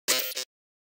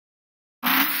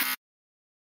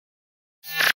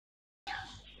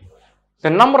The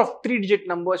number of 3-digit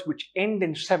numbers which end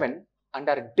in 7 and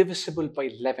are divisible by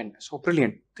 11. So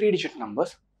brilliant. 3-digit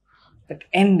numbers that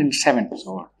end in 7.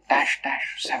 So dash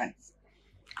dash 7.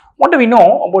 What do we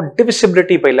know about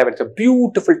divisibility by 11? It's a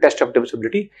beautiful test of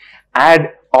divisibility.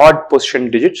 Add odd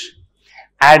position digits,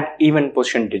 add even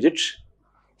position digits,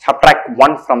 subtract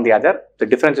one from the other. The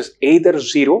difference is either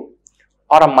 0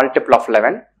 or a multiple of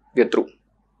 11. We are through.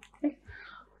 Okay.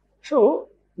 So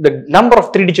the number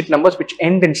of 3-digit numbers which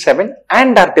end in 7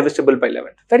 and are divisible by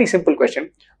 11. Very simple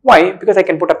question. Why? Because I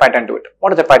can put a pattern to it.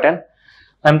 What is the pattern?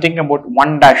 I am thinking about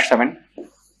 1-7,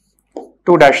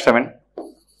 2-7,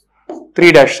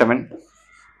 3-7,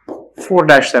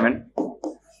 4-7,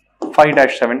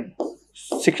 5-7,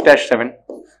 6-7,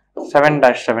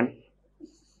 7-7,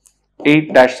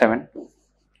 8-7,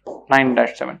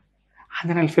 9-7, and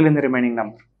then I'll fill in the remaining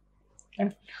number.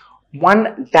 Okay.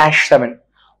 1-7,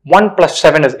 1 plus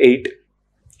 7 is 8.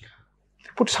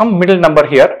 Put some middle number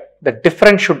here. The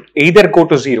difference should either go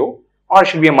to 0 or it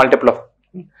should be a multiple of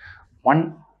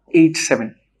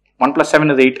 187. 1 plus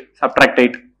 7 is 8. Subtract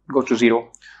 8, goes to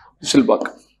 0. This will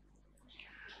work.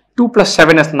 2 plus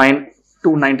 7 is 9.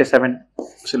 297.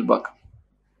 This will work.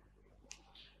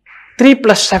 3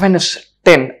 plus 7 is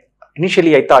 10.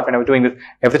 Initially, I thought when I was doing this,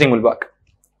 everything will work.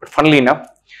 But funnily enough,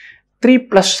 3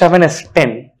 plus 7 is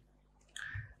 10.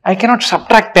 I cannot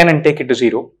subtract 10 and take it to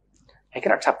 0. I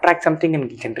cannot subtract something and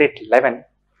generate 11.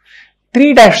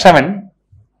 3-7,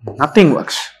 nothing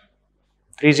works.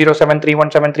 307,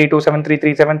 317, 327,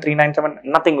 337,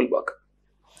 397, nothing will work.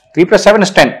 3 plus 7 is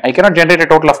 10. I cannot generate a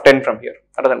total of 10 from here.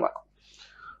 That doesn't work.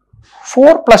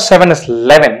 4 plus 7 is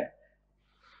 11.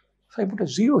 So I put a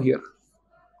 0 here.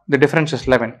 The difference is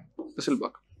 11. This will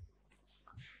work.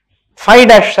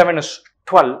 5-7 is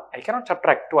 12. I cannot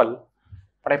subtract 12.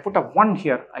 But I put a 1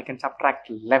 here. I can subtract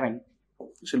 11.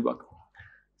 This will work.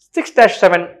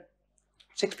 6-7.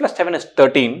 6 plus 7 is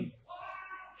 13.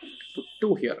 Put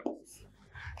 2 here.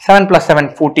 7 plus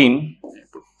 7, 14. I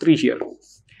put 3 here.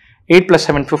 8 plus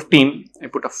 7, 15. I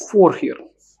put a 4 here.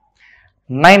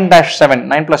 9-7.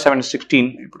 9 plus 7 is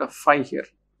 16. I put a 5 here.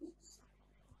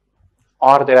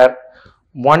 Or there are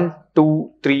 1,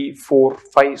 2, 3, 4,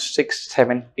 5, 6,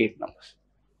 7, 8 numbers.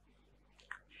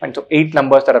 And so 8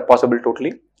 numbers that are possible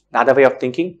totally. The other way of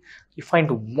thinking, you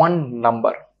find one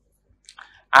number.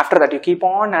 After that, you keep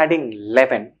on adding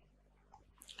 11.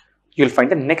 You'll find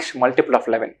the next multiple of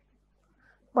 11.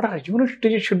 But our unit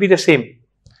digit should be the same.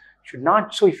 Should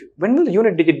not. So when will the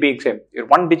unit digit be the same? Your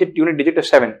unit digit is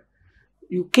 7.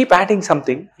 You keep adding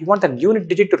something. You want the unit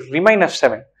digit to remain as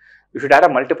 7. You should add a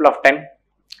multiple of 10.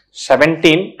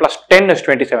 17 plus 10 is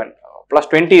 27. Plus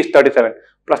 20 is 37.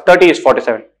 Plus 30 is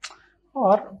 47.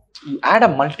 Or you add a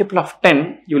multiple of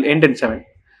 10, you will end in 7.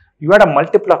 You add a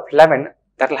multiple of 11,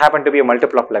 that will happen to be a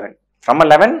multiple of 11. From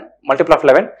 11, multiple of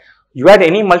 11, you add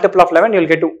any multiple of 11, you will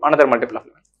get to another multiple of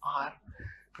 11. Or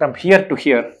from here to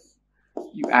here,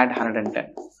 you add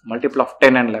 110. Multiple of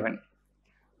 10 and 11.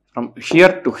 From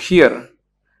here to here,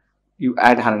 you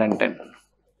add 110.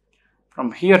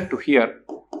 From here to here,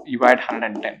 you add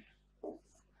 110.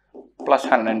 Plus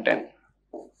 110.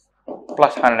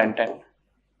 Plus 110.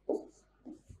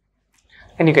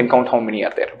 And you can count how many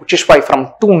are there, which is why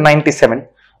from 297,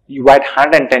 you add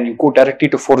 110, you go directly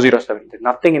to 407. There's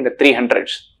nothing in the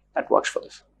 300s that works for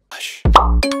this.